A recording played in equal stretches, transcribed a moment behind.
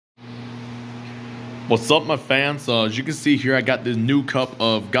What's up, my fans? As you can see here, I got this new cup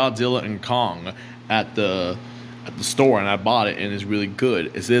of Godzilla and Kong at the store, and I bought it, and it's really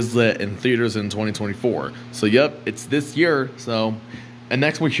good. It says that in theaters in 2024. So, yep, it's this year. So, and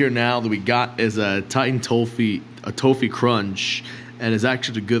next one here now that we got is a Titan Toffee Crunch, and it's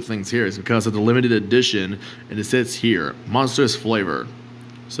actually the good things here is because of the limited edition, and it says here monstrous flavor.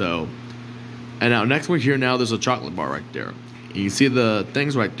 So, and now next one here now there's a chocolate bar right there. You see the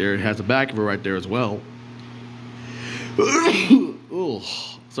things right there. It has the back of it right there as well. Ooh,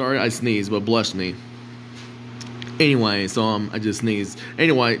 sorry, I sneezed, but bless me. Anyway, so I just sneezed.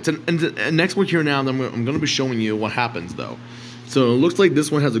 Anyway, and next one here now, I'm going to be showing you what happens though. So it looks like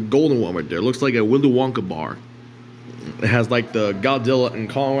this one has a golden one right there. It looks like a Willy Wonka bar. It has like the Godzilla and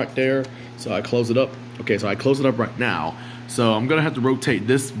Kong right there. So I close it up. Okay, so I close it up right now. So I'm gonna have to rotate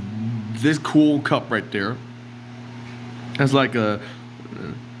this cool cup right there. Has like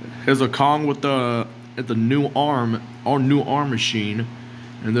there's a Kong with the new arm, our new arm machine,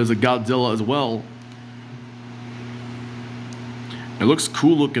 and there's a Godzilla as well. It looks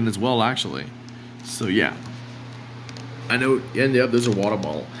cool looking as well, actually. So yeah, I know. And yep, there's a water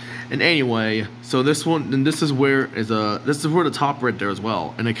bottle. And anyway, so this one, and this is where the top right there as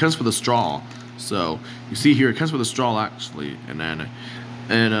well, and it comes with a straw. So you see here, it comes with a straw actually, and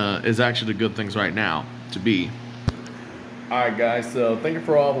it's actually the good things right now to be. Alright guys, so thank you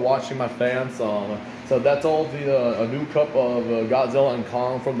for all watching, my fans. So that's all a new cup of Godzilla and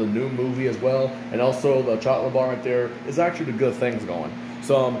Kong from the new movie as well, and also the chocolate bar right there is actually the good things going.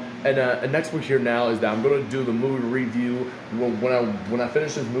 So and next week here now is that I'm gonna do the movie review. When I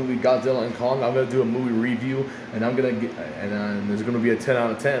finish this movie Godzilla and Kong, I'm gonna do a movie review, and I'm gonna get and there's gonna be a 10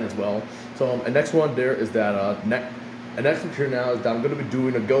 out of 10 as well. So and next one there is that And next one here now is that I'm going to be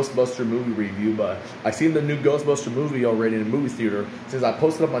doing a Ghostbuster movie review, but I've seen the new Ghostbuster movie already in the movie theater since I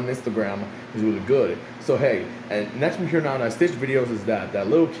posted up on Instagram. It's really good. So hey, and next one here now in our stitch videos is that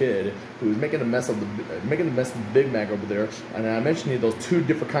little kid who's making a mess of the Big Mac over there, and I mentioned those two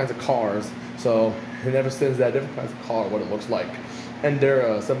different kinds of cars. So it never sends that different kinds of car what it looks like, and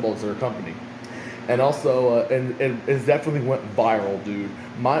their symbols, their company. And also, and it definitely went viral, dude.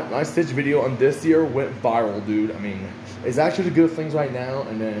 My Stitch video on this year went viral, dude. I mean, it's actually good things right now,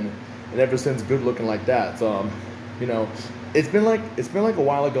 and ever since good looking like that. So, you know, it's been like a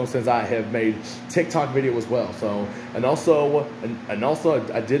while ago since I have made TikTok video as well. So, and also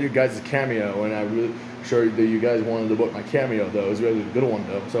I did your guys' cameo, and I really sure that you guys wanted to book my cameo though. It was really a good one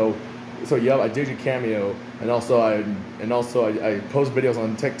though. So yeah, I did your cameo, and also I post videos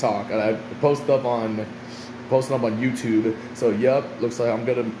on TikTok, and I post up on YouTube. So yep, looks like I'm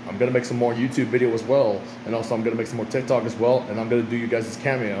gonna make some more YouTube video as well, and also I'm gonna make some more TikTok as well, and I'm gonna do you guys'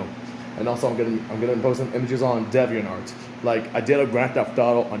 cameo, and also I'm gonna post some images on Deviantart. Like I did a Grand Theft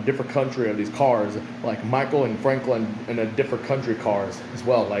Auto on different country of these cars, like Michael and Franklin in a different country cars as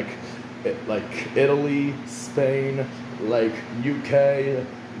well, like Italy, Spain, like UK.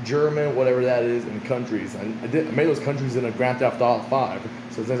 German, whatever that is, in countries. I made those countries in a Grand Theft Auto 5.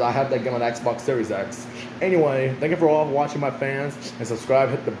 So since I have that game on Xbox Series X. Anyway, thank you for all watching, my fans, and subscribe,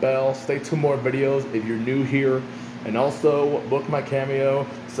 hit the bell, stay tuned more videos if you're new here, and also book my cameo.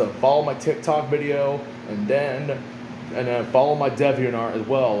 So follow my TikTok video, and then follow my Deviantart as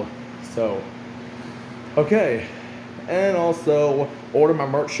well. So okay, and also order my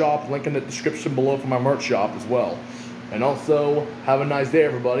merch shop. Link in the description below for my merch shop as well. And also, have a nice day,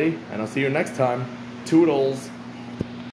 everybody, and I'll see you next time. Toodles.